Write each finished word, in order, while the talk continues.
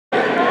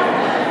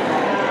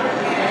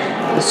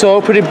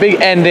So pretty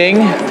big ending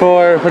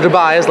for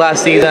Tobias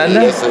last season.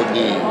 Yes,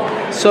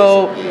 indeed.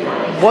 So,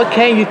 what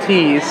can you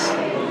tease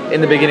in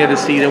the beginning of the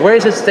season? Where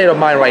is his state of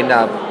mind right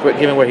now,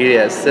 given where he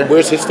is?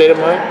 Where's his state of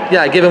mind?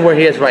 Yeah, given where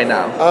he is right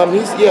now.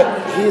 He's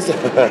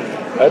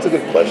that's a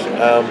good question.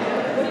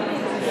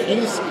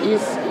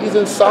 He's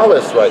in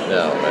solace right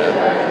now,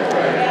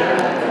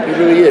 man. He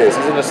really is.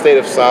 He's in a state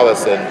of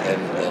solace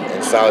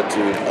and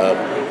solitude.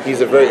 He's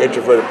a very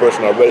introverted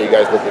person already. You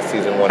guys look at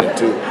season 1 and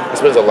 2. He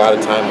spends a lot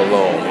of time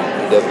alone.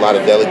 He does a lot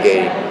of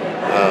delegating,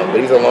 but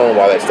he's alone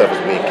while that stuff is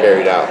being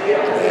carried out.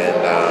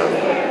 And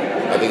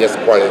I think that's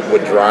part of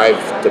what drives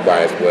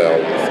Tobias well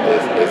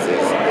is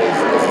his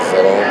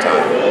alone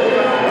time.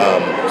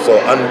 So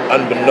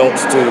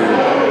unbeknownst to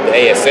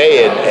the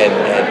ASA and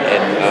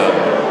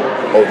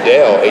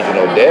Agent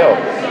Odell,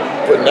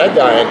 putting that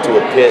guy into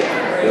a pit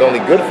is only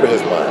good for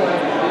his mind.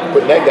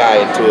 Putting that guy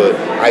into an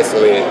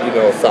isolated,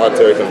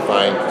 solitary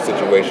confined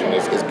situation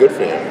is good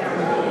for him,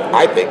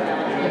 I think.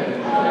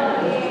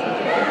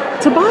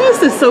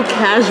 Tobias is so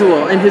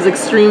casual in his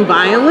extreme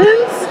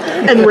violence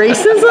and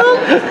racism.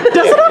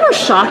 Does it ever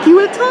shock you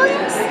at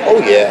times? Oh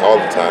yeah, all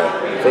the time.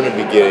 From the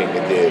beginning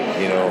it did,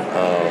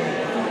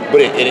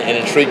 but it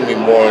intrigued me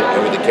more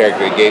with the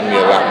character. It gave me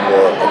a lot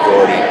more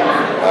authority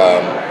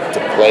to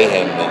play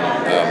him than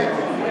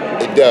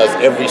it does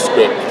every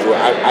script.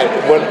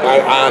 I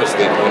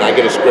honestly, when I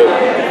get a script,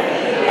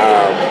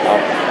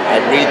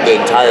 I read the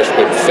entire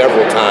script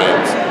several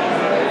times,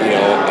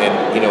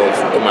 it's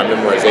in my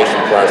memorization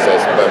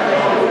process. But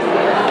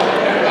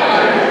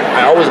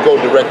I always go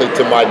directly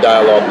to my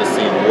dialogue to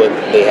see what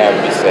they have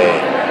me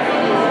saying,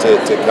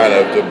 to kind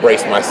of to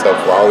brace myself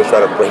for. I always try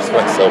to brace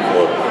myself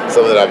for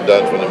something that I've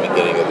done from the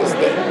beginning of this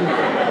thing.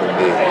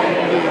 Indeed.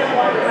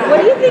 What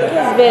do you think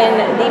has been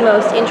the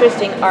most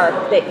interesting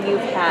arc that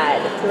you've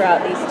had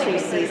throughout these 2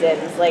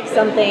 seasons? Like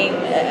something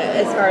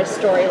as far as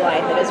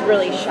storyline that has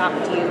really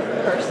shocked you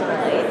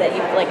personally, that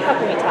you've how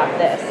can we top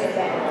this?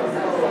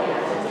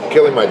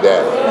 Killing my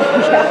dad.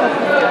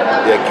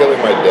 Yeah,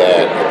 killing my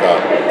dad. I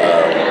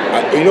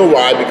thought, you know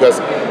why? Because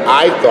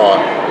I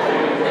thought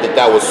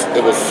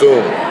it was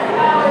soon.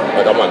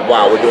 I'm like,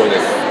 wow, we're doing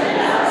this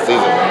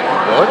season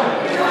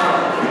 1?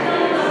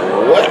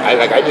 What?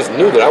 I just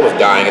knew that I was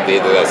dying at the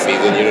end of that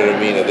season, you know what I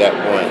mean, at that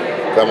point.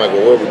 So I'm like,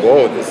 well, where are we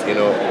going with this, I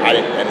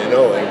didn't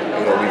know, and,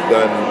 we've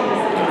done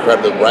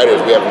incredible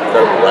writers, we have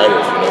incredible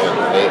writers,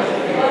 and they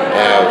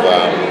have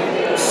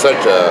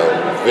such a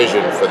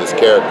vision for this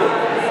character.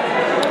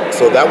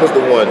 So that was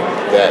the one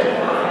that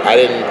I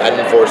didn't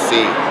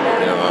foresee,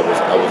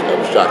 I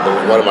was shocked. It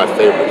was one of my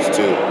favorites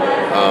too,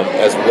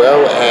 as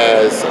well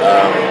as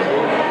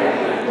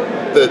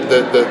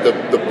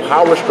the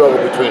power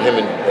struggle between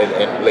him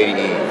and Lady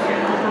Eve.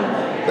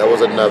 That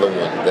was another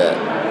one that,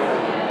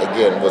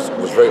 again, was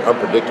very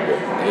unpredictable.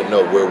 You didn't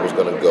know where it was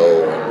going to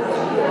go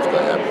and what was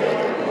going to happen with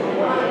it.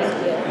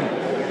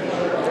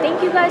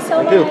 Thank you guys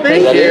so much.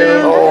 Thank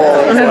you.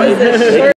 Oh,